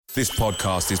This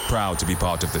podcast is proud to be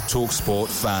part of the TalkSport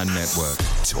Fan Network.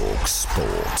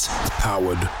 TalkSport.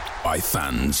 Powered by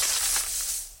fans.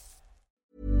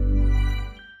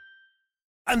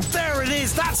 And there it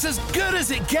is, that's as good as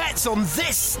it gets on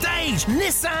this stage.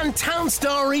 Nissan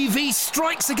Townstar EV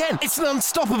strikes again. It's an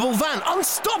unstoppable van,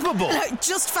 unstoppable.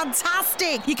 Just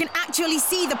fantastic. You can actually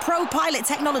see the ProPilot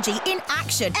technology in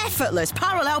action. Effortless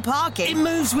parallel parking. It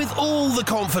moves with all the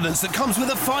confidence that comes with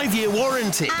a 5-year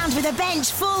warranty. And with a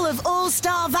bench full of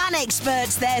all-star van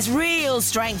experts, there's real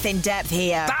strength in depth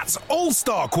here. That's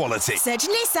all-star quality. Search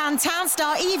Nissan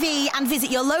Townstar EV and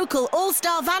visit your local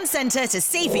all-star van centre to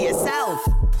see for yourself.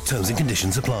 Terms and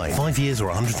conditions apply. 5 years or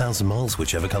 100,000 miles,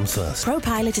 whichever comes first.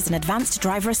 ProPilot is an advanced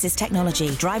driver assist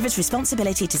technology. Driver's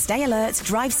responsibility to stay alert,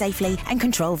 drive safely, and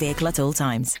control vehicle at all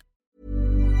times.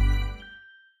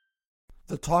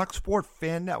 The TalkSport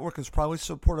Fan Network is proudly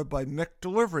supported by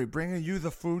McDelivery, bringing you the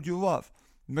food you love.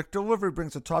 McDelivery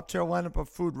brings a top-tier lineup of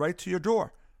food right to your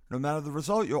door. No matter the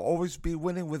result, you'll always be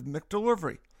winning with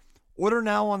McDelivery. Order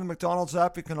now on the McDonald's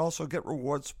app. You can also get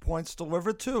rewards points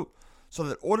delivered too, so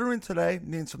that ordering today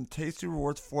means some tasty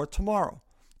rewards for tomorrow.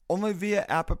 Only via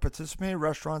app at participating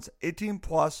restaurants. 18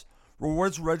 plus.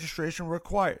 Rewards registration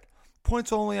required.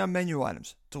 Points only on menu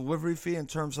items. Delivery fee and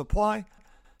terms apply.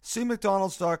 See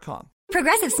McDonald's.com.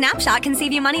 Progressive Snapshot can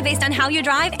save you money based on how you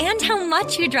drive and how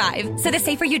much you drive. So the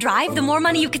safer you drive, the more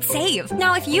money you could save.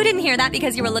 Now, if you didn't hear that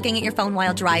because you were looking at your phone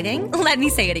while driving, let me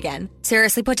say it again.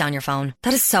 Seriously, put down your phone.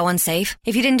 That is so unsafe.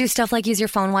 If you didn't do stuff like use your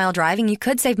phone while driving, you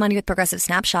could save money with Progressive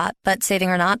Snapshot. But saving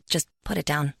or not, just put it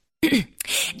down.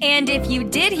 And if you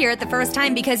did hear it the first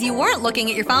time because you weren't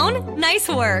looking at your phone, nice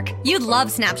work. You'd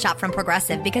love Snapshot from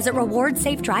Progressive because it rewards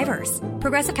safe drivers.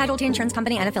 Progressive Casualty Insurance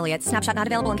Company and Affiliates. Snapshot not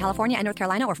available in California and North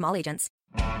Carolina or from all agents.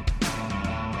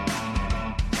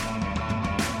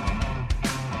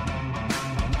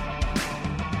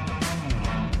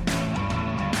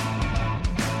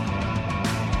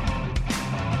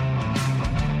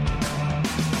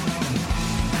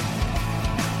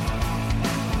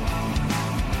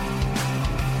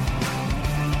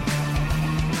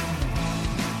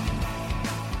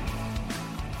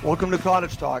 Welcome to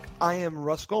Cottage Talk. I am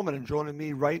Russ Goldman, and joining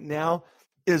me right now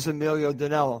is Emilio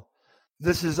Danello.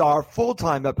 This is our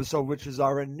full-time episode, which is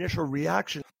our initial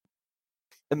reaction.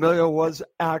 Emilio was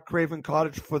at Craven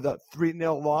Cottage for the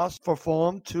 3-0 loss for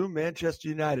Fulham to Manchester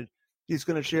United. He's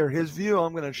going to share his view.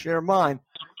 I'm going to share mine.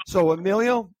 So,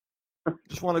 Emilio,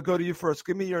 just want to go to you first.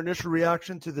 Give me your initial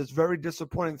reaction to this very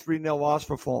disappointing 3-0 loss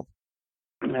for Fulham.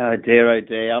 Oh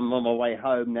dear. I'm on my way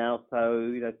home now,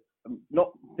 so I'm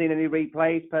not seeing any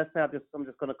replays per se. I'm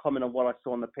just going to comment on what I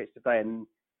saw on the pitch today, and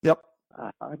Yep.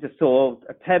 I just saw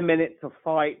 10 minutes of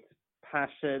fight,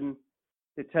 passion,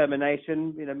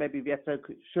 determination. Maybe Vieto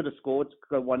should have scored to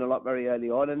go 1-0 up very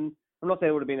early on, and I'm not saying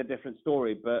it would have been a different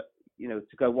story, but to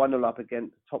go 1-0 up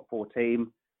against a top 4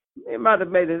 team, it might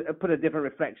have put a different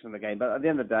reflection on the game. But at the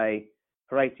end of the day,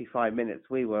 for 85 minutes,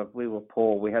 we were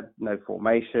poor. We had no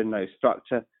formation, no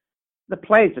structure. The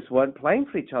players just weren't playing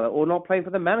for each other, or not playing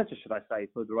for the manager, should I say,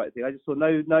 for the right thing. I just saw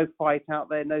no fight out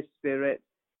there, no spirit,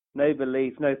 no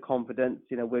belief, no confidence.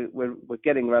 We're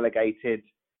getting relegated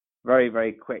very,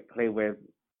 very quickly. We're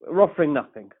offering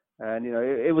nothing, and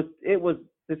it was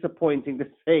disappointing to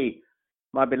see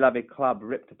my beloved club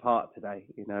ripped apart today.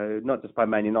 Not just by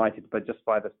Man United, but just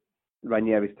by the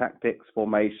Ranieri's tactics,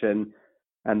 formation,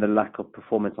 and the lack of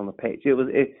performance on the pitch.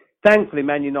 Thankfully,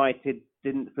 Man United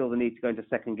didn't feel the need to go into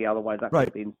second gear, otherwise that could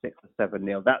have been 6 or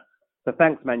 7-0. So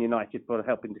thanks, Man United, for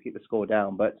helping to keep the score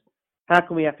down. But how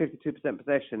can we have 52%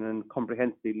 possession and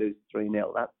comprehensively lose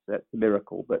 3-0? That's a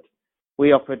miracle. But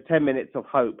we offered 10 minutes of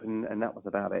hope, and that was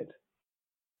about it.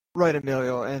 Right,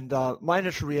 Emilio. And my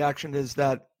initial reaction is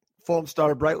that Fulham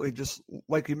started brightly, just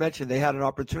like you mentioned. They had an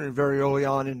opportunity very early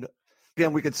on, and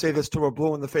again, we could say this till we're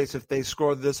blue in the face if they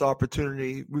scored this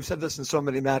opportunity. We've said this in so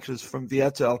many matches from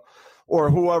Vieto or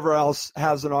whoever else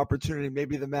has an opportunity.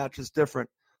 Maybe the match is different.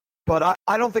 But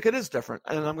I don't think it is different,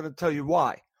 and I'm going to tell you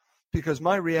why. Because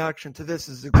my reaction to this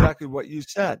is exactly what you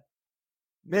said.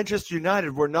 Manchester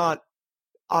United were not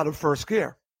out of first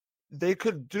gear. They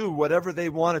could do whatever they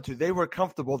wanted to. They were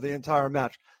comfortable the entire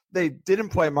match. They didn't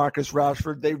play Marcus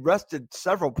Rashford. They rested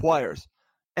several players,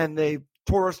 and they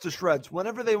tore us to shreds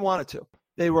whenever they wanted to.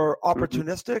 They were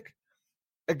opportunistic.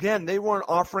 Again, they weren't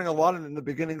offering a lot in the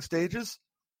beginning stages,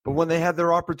 but when they had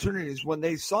their opportunities, when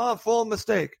they saw a full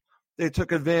mistake, they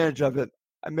took advantage of it.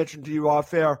 I mentioned to you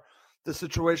off air the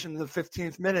situation in the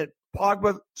 15th minute.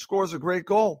 Pogba scores a great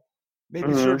goal. Maybe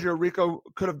Sergio Rico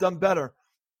could have done better,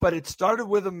 but it started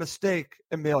with a mistake,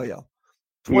 Emilio.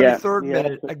 23rd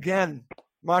minute, again,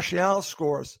 Martial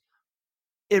scores.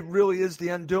 it really is the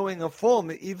undoing of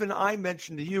Fulham. Even I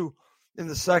mentioned to you in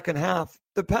the second half,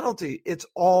 the penalty, it's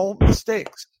all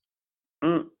mistakes.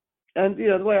 Mm. And,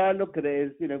 the way I look at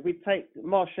it is, we take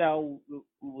Martial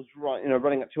was right,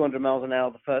 running at 200 miles an hour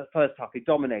the first half. He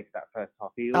dominated that first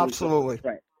half. Absolutely.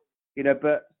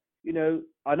 But,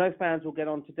 I know fans will get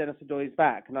on to Denis Oddoi's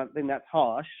back, and I think that's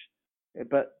harsh.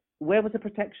 But where was the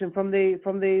protection from the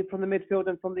midfield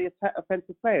and from the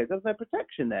offensive players? There was no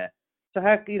protection there. So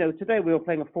how, today we were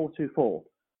playing a 4-2-4.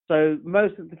 So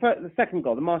most of the second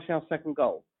goal, the Martial second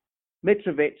goal,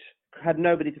 Mitrovic had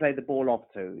nobody to lay the ball off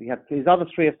to. He had his other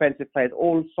three offensive players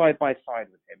all side by side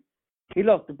with him. He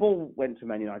lost the ball, went to a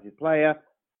Man United player.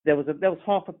 There was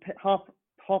half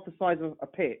the size of a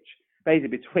pitch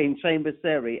basically between Chambers,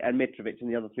 Seri, and Mitrovic and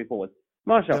the other three forwards.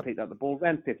 Martial picked up the ball,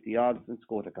 ran 50 yards, and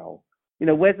scored a goal.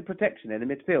 Where's the protection in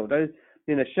the midfield? Those,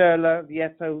 Schürrle,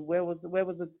 Vietto, where was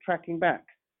the tracking back?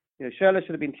 Schürrle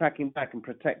should have been tracking back and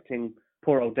protecting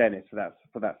poor old Dennis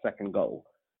for that second goal.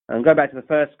 And going back to the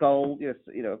first goal,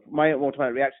 my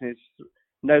automatic reaction is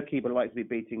no keeper likes to be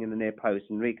beating in the near post.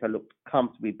 And Rico looked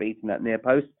comfortably beating that near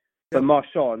post. But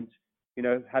Marchand,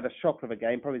 had a shocker of a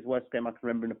game, probably his worst game I can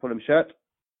remember in a Fulham shirt.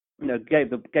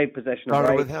 Gave possession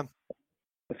away. With him.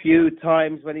 A few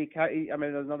times when there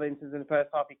was another instance in the first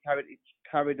half, he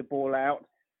carried the ball out,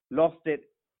 lost it,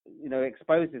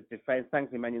 exposed his defence.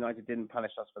 Thankfully, Man United didn't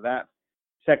punish us for that.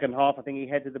 Second half, I think he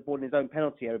headed the ball in his own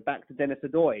penalty area back to Denis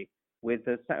Odoi, with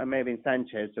maybe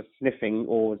Sanchez just sniffing,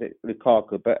 or was it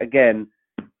Lukaku? But again,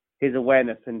 his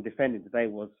awareness and defending today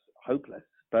was hopeless.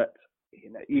 But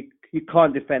you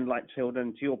can't defend like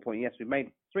children. To your point, yes, we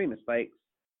made 3 mistakes.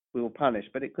 We were punished,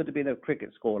 but it could have been a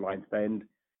cricket scoreline today. And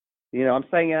I'm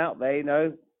saying it out there.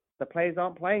 The players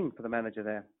aren't playing for the manager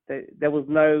there. There was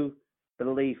no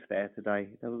belief there today.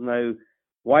 There was no.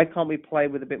 Why can't we play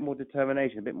with a bit more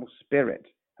determination, a bit more spirit?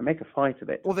 And make a fight of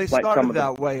it. Well, they started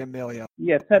that way, Emilio.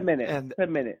 Yeah, 10 minutes.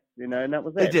 10 minutes, and that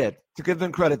was it. They did. To give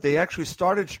them credit, they actually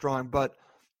started strong, but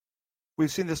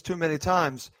we've seen this too many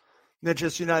times.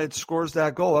 Manchester United scores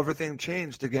that goal, everything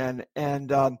changed again.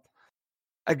 And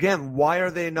again, why are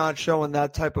they not showing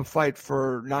that type of fight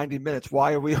for 90 minutes?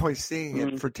 Why are we always seeing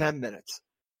it for 10 minutes?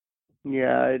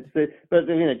 Yeah, but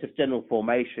just general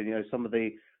formation. Some of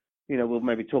the, we'll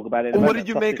maybe talk about it. Well, what did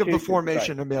you make of the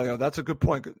formation, Emilio? That's a good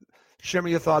point. Share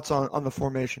me your thoughts on the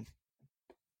formation.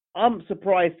 I'm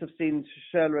surprised to have seen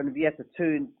Schürrle and Vietto,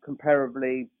 two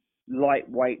comparably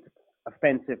lightweight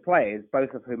offensive players,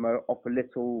 both of whom offer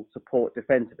little support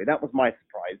defensively. That was my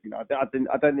surprise.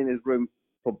 I don't think there's room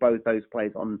for both those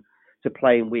players to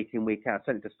play in week out.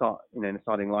 Certainly to start, in a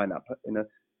starting lineup.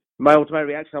 My ultimate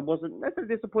reaction, I wasn't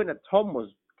necessarily disappointed that Tom was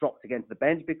dropped against the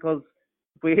bench, because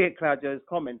if we hear Claudio's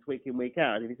comments week in, week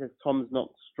out, if he says Tom's not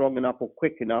strong enough or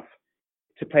quick enough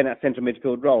to play in that central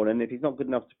midfield role, and if he's not good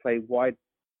enough to play wide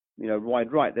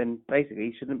right, then basically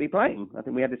he shouldn't be playing. I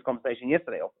think we had this conversation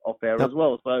yesterday off air as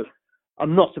well. So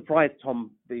I'm not surprised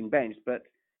Tom being benched, but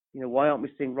why aren't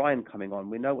we seeing Ryan coming on?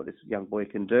 We know what this young boy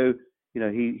can do.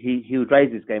 He would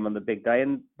raise his game on the big day,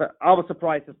 but I was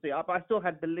surprised to see. But I still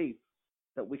had belief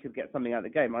that we could get something out of the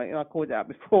game. I called it out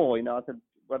before. I said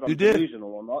whether I'm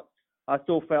delusional or not. I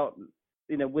still felt,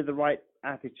 with the right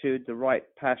attitude, the right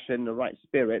passion, the right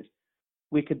spirit,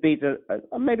 we could beat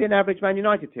maybe an average Man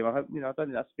United team. I hope, I don't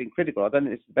think that's being critical. I don't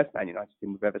think it's the best Man United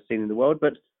team we've ever seen in the world,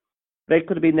 but they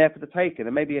could have been there for the taking.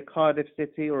 And maybe a Cardiff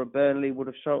City or a Burnley would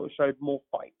have showed more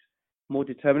fight, more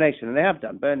determination. And they have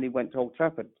done. Burnley went to Old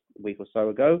Trafford a week or so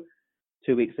ago,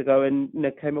 2 weeks ago, and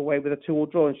came away with a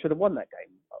 2-2 draw and should have won that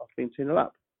game after being 2-0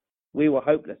 up. We were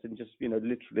hopeless and just,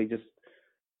 literally just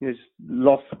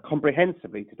lost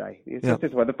comprehensively today.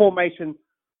 The formation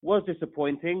was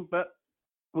disappointing, but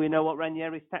we know what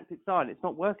Ranieri's tactics are, and it's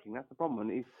not working. That's the problem.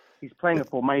 And he's playing a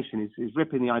formation. He's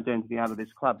ripping the identity out of this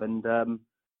club, and I don't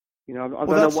know. Well,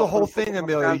 that's the whole thing,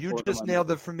 Emilio. You just nailed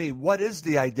it for me. What is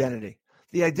the identity?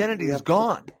 The identity is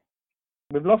gone.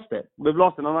 We've lost it.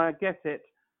 And I get it.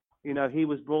 He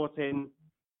was brought in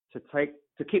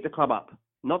to keep the club up,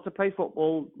 not to play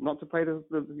football, not to play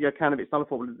the Cannabis style of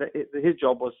football. His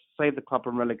job was save the club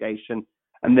from relegation,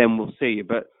 and then we'll see.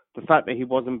 But the fact that he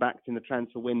wasn't backed in the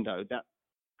transfer window, that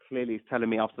clearly is telling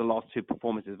me after the last 2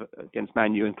 performances against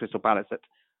Man U and Crystal Palace that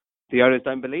the owners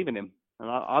don't believe in him. And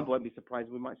I won't be surprised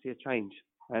we might see a change.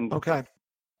 Okay.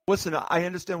 Listen, I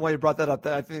understand why you brought that up.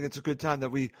 I think it's a good time that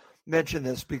we mention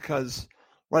this, because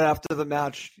right after the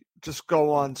match, just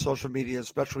go on social media,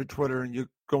 especially Twitter, and you're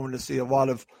going to see a lot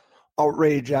of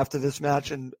outrage after this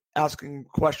match and asking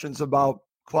questions about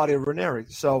Claudio Ranieri.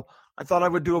 So I thought I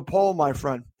would do a poll, my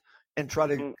friend, and try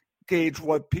to gauge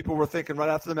what people were thinking right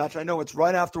after the match. I know it's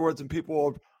right afterwards and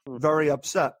people are very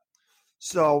upset.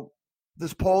 So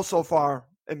this poll so far,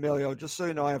 Emilio, just so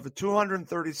you know, I have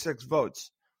 236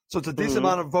 votes. So it's a decent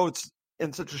amount of votes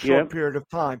in such a short period of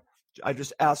time. I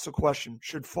just asked the question,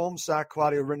 should Fulham sack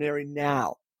Claudio Ranieri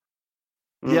now?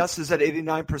 Yes is at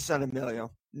 89%,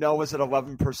 Emilio. No is at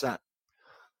 11%.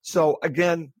 So,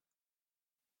 again,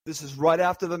 this is right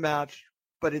after the match,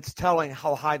 but it's telling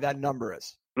how high that number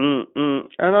is. And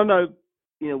I know,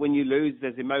 when you lose,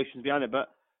 there's emotions behind it, but,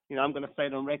 I'm going to say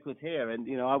it on record here. And,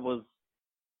 I was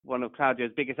one of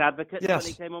Claudio's biggest advocates when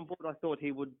he came on board. I thought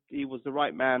he was the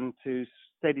right man to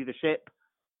steady the ship,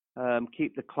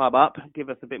 keep the club up, give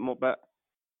us a bit more. But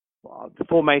the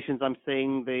formations I'm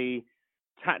seeing, the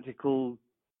tactical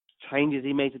changes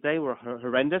he made today were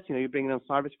horrendous. You're bringing on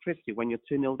Cyrus Christie when you're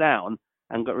 2-0 down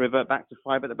and got to revert back to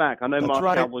 5 at the back. I know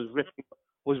Martial was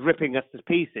ripping us to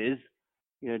pieces,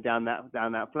 down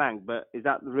that flank. But is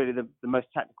that really the most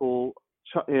tactical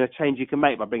change you can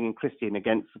make by bringing Christie in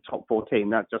against the top 4 team?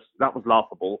 That was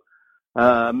laughable.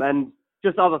 And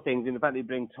just other things, in the fact that you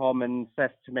bring Tom and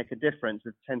Seth to make a difference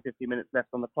with 10, 15 minutes left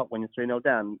on the clock when you're 3-0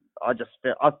 down. I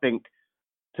think,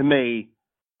 to me,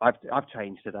 I've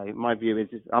changed today. My view is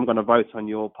I'm going to vote on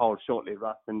your poll shortly,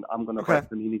 Russ, and I'm going to vote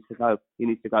for him. He needs to go. He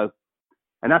needs to go.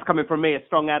 And that's coming from me, a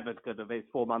strong advocate of it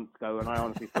 4 months ago, and I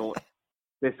honestly thought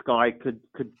this guy could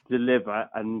deliver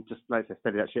and just, like I said,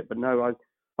 steady that ship. But no,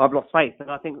 I've lost faith, and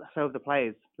I think so have the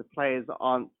players. The players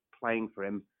aren't playing for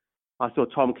him. I saw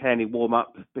Tom Kearney warm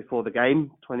up before the game,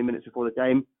 20 minutes before the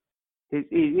game.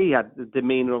 He had the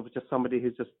demeanour of just somebody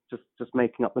who's just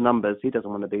making up the numbers. He doesn't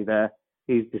want to be there.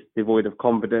 He's just devoid of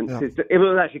confidence. Yeah. It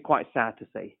was actually quite sad to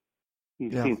see.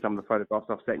 You've seen some of the photographs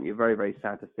I've sent you. Very, very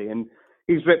sad to see. And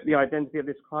he's ripped the identity of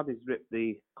this club. He's ripped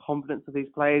the confidence of these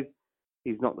players.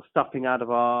 He's not the stuffing out of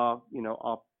our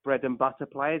bread and butter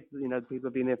players. People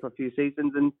have been here for a few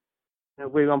seasons, and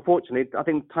we're unfortunately, I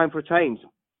think, time for a change.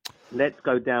 Let's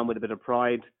go down with a bit of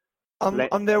pride.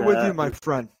 I'm there with you, my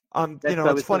friend.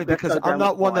 It's funny because I'm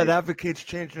not one that advocates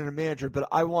changing a manager, but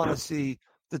I want to see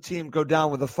the team go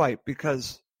down with a fight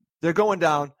because they're going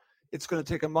down. It's going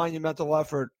to take a monumental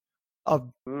effort of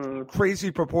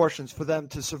crazy proportions for them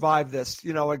to survive this.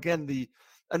 Again, the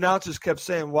announcers kept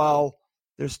saying, well,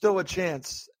 there's still a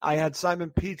chance. I had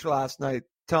Simon Peach last night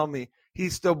tell me he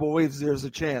still believes there's a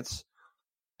chance.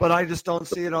 But I just don't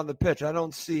see it on the pitch. I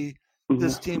don't see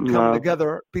this team coming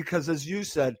together because, as you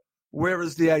said, where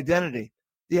is the identity?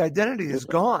 The identity is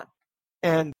gone.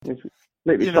 And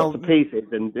maybe shot to pieces,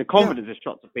 and the confidence is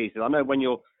shot to pieces. I know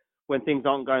when things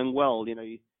aren't going well,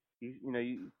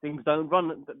 things don't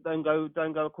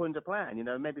go according to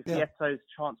plan. Maybe if Vietto's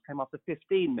chance came after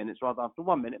 15 minutes rather than after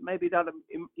 1 minute, maybe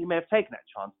he may have taken that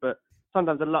chance. But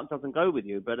sometimes the luck doesn't go with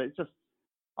you. But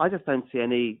I just don't see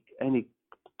any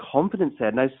confidence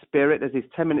there, no spirit. There's these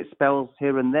 10-minute spells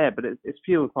here and there, but it's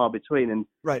few and far between. And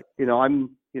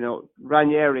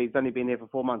Ranieri's only been here for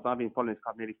 4 months. I've been following this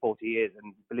club nearly 40 years,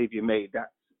 and believe you me,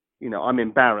 that's I'm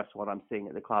embarrassed what I'm seeing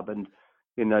at the club. And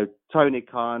Tony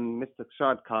Khan, Mr.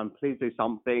 Shad Khan, please do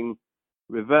something,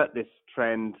 revert this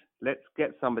trend. Let's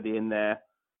get somebody in there.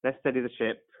 Let's steady the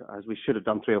ship as we should have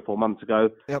done 3 or 4 months ago,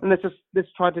 and let's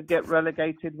try to get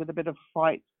relegated with a bit of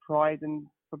fight, pride, and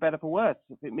for better for worse.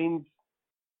 If it means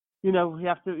we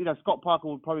have to, Scott Parker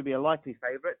will probably be a likely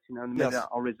favourite. In a minute,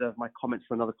 I'll reserve my comments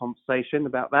for another conversation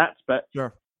about that. But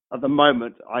at the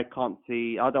moment, I don't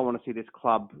want to see this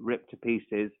club ripped to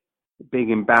pieces,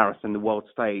 being embarrassed in the world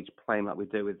stage, playing like we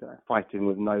do with fighting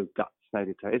with no guts, no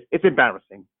detail. It's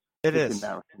embarrassing. It's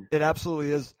embarrassing. It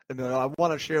absolutely is. I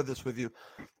want to share this with you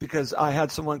because I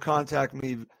had someone contact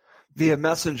me via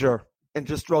Messenger and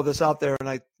just throw this out there. And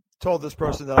I told this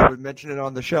person that I would mention it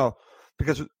on the show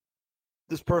because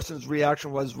this person's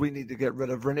reaction was, we need to get rid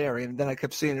of Ranieri. And then I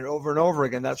kept seeing it over and over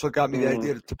again. That's what got me the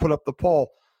idea to put up the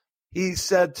poll. He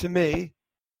said to me,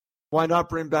 why not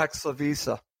bring back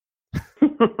Slavisa?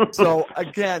 So,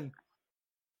 again,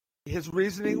 his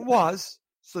reasoning was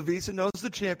Slavisa knows the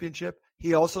championship.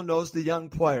 He also knows the young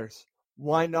players.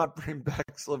 Why not bring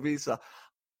back Slavisa?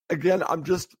 Again, I'm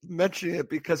just mentioning it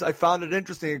because I found it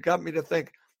interesting. It got me to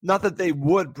think, not that they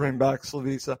would bring back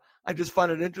Slavisa. I just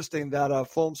find it interesting that a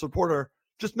Fulham supporter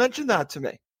just mentioned that to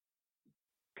me.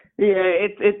 Yeah,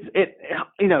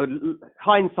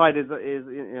 hindsight is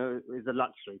a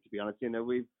luxury, to be honest.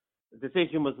 The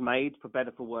decision was made for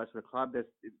better for worse for the club.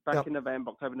 Back in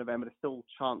October, November, there's still a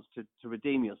chance to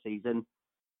redeem your season.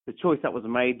 The choice that was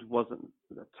made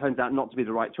turns out not to be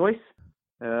the right choice.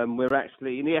 We're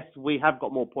actually, yes, we have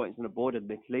got more points on the board,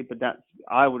 admittedly, but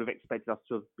I would have expected us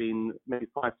to have been maybe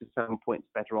 5 to 7 points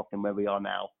better off than where we are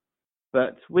now.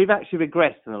 But we've actually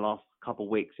regressed in the last couple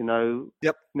of weeks.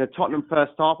 Tottenham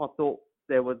first half, I thought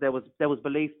there was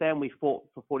belief there, and we fought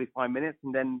for 45 minutes,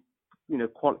 and then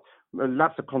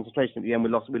lapse of concentration at the end. We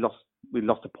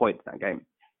lost a point in that game.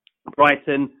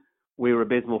 Brighton, we were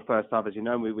abysmal first half, as you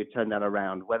know. We turned that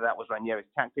around. Whether that was Ranieri's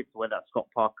tactics, or whether that's Scott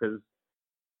Parker's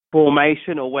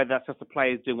formation, or whether that's just the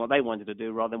players doing what they wanted to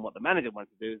do rather than what the manager wanted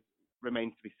to do,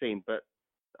 remains to be seen. But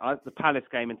the Palace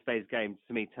game and today's game,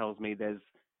 to me, tells me there's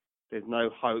no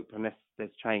hope unless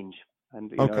there's change. And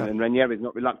and Ranieri is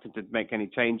not reluctant to make any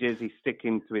changes. He's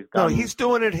sticking to his guns. No, he's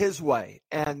doing it his way,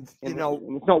 and it's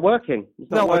not working.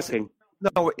 It's not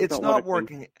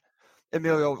working.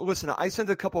 Emilio, listen, I sent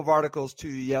a couple of articles to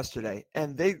you yesterday,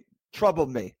 and they troubled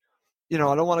me. I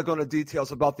don't want to go into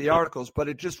details about the articles, but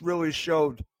it just really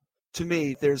showed to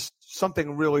me there's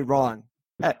something really wrong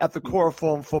at the core of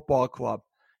Fulham Football Club,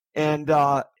 and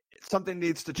something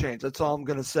needs to change. That's all I'm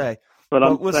going to say. But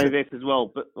I'm saying this as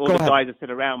well. But all the guys that sit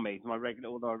around me, all our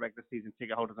regular season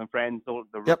ticket holders and friends, all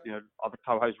the other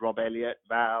co-hosts, Rob Elliott,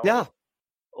 Val,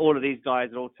 all of these guys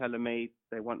are all telling me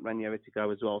they want Ranieri to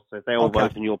go as well. So if they all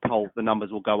vote in your poll, the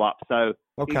numbers will go up. So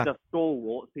these are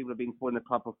stalwarts. People have been supporting the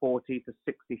club for 40 to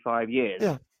 65 years.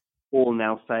 Yeah. All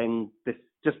now saying this: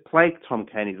 just play Tom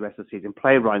Cairney's rest of the season,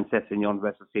 play Ryan Sessegnon's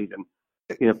rest of the season.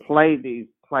 Play these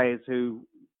players who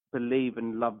believe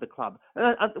and love the club.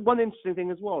 One interesting thing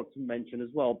as well to mention as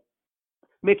well,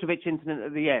 Mitrovic incident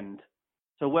at the end.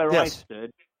 So where I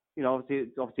stood,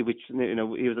 obviously, which he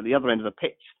was at the other end of the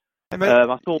pitch.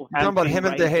 I saw talking about him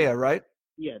and De Gea, right?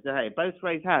 Yeah, De Gea. Both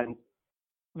raised hands.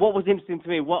 What was interesting to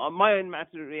me, my own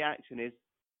reaction is,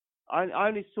 I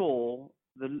only saw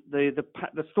the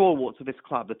stalwarts of this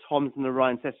club, the Toms and the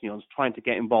Ryan Sessegnons, trying to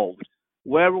get involved.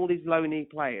 Where are all these low-knee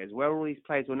players? Where are all these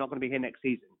players who are not going to be here next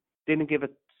season? Didn't give a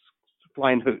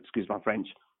flying hoot, excuse my French.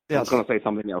 Yes. I was going to say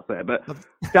something else there, but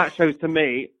that shows to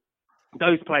me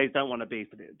those players don't want to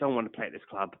play at this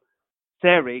club.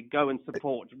 Seri, go and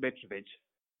support Mitrovic.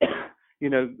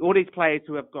 All these players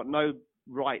who have got no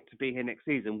right to be here next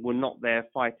season were not there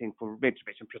fighting for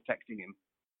Mitrovic and protecting him.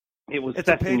 It's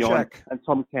a paycheck. And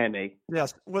Tom Cairney.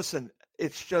 Yes, listen,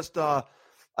 it's just a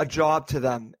job to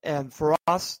them, and for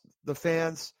us, the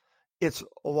fans, it's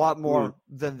a lot more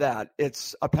than that.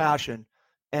 It's a passion.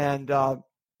 And, I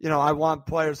want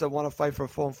players that want to fight for a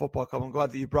Fulham Football Club. I'm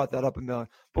glad that you brought that up, Emilio.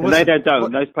 But listen, they don't.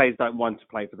 Those players don't want to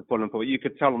play for the Fulham Football. You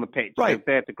could tell on the pitch. Right.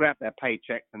 They're there to grab their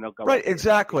paychecks and they'll go. Right,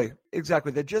 exactly.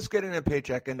 They're just getting a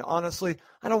paycheck. And honestly,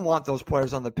 I don't want those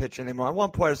players on the pitch anymore. I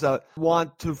want players that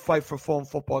want to fight for Fulham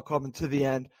Football Club and to the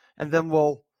end. And then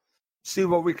we'll see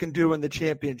what we can do in the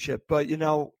championship. But,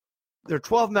 there are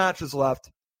 12 matches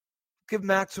left. Give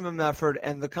maximum effort.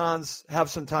 And the Cons have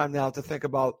some time now to think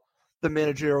about the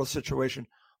managerial situation.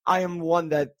 I am one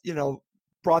that,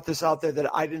 brought this out there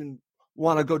that I didn't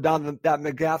want to go down that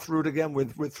McGath route again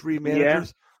with three managers.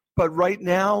 Yeah. But right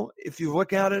now, if you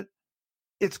look at it,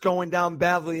 it's going down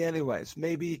badly anyways.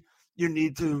 Maybe you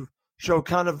need to show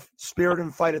kind of spirit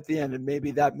and fight at the end, and maybe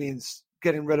that means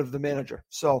getting rid of the manager.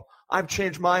 So I've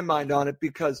changed my mind on it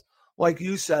because, like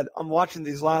you said, I'm watching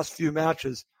these last few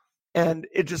matches, and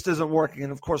it just isn't working.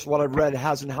 And, of course, what I've read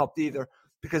hasn't helped either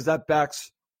because that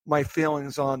backs my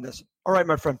feelings on this. All right,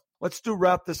 my friend, let's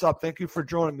wrap this up. Thank you for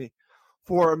joining me.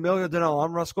 For Emilio Danello,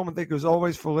 I'm Russ Goldman. Thank you as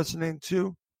always for listening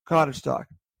to Cottage Talk.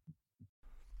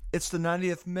 It's the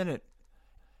 90th minute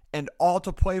and all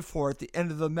to play for at the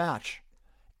end of the match.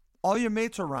 All your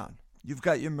mates are around. You've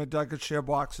got your McNugget share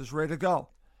boxes ready to go.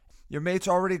 Your mates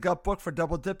already got booked for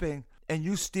double dipping and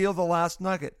you steal the last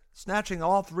nugget, snatching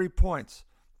all 3 points.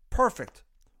 Perfect.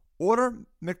 Order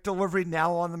McDelivery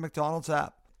now on the McDonald's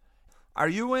app. Are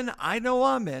you in? I know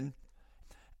I'm in.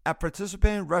 At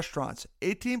participating restaurants,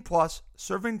 18 plus,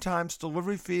 serving times,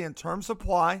 delivery fee, and terms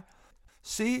apply.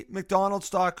 See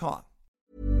McDonald's.com.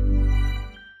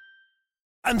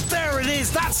 And there it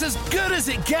is. That's as good as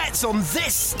it gets on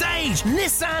this stage.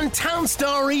 Nissan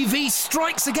Townstar EV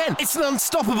strikes again. It's an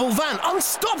unstoppable van.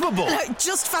 Unstoppable.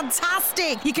 Just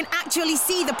fantastic. You can actually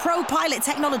see the ProPilot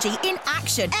technology in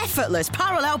action. Effortless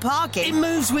parallel parking. It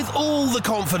moves with all the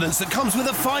confidence that comes with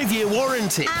a 5-year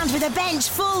warranty. And with a bench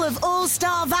full of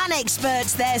all-star van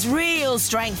experts, there's real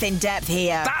strength in depth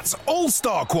here. That's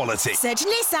all-star quality. Search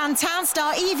Nissan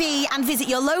Townstar EV and visit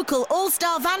your local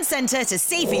all-star van centre to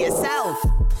see for yourself.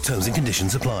 Terms and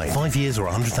conditions apply. 5 years or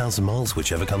 100,000 miles,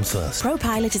 whichever comes first.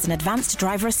 ProPilot is an advanced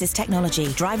driver assist technology.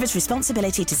 Driver's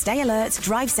responsibility to stay alert,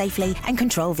 drive safely, and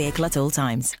control vehicle at all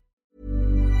times.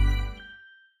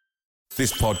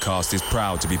 This podcast is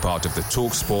proud to be part of the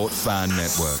TalkSport Fan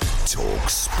Network.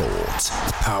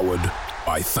 TalkSport. Powered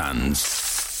by fans.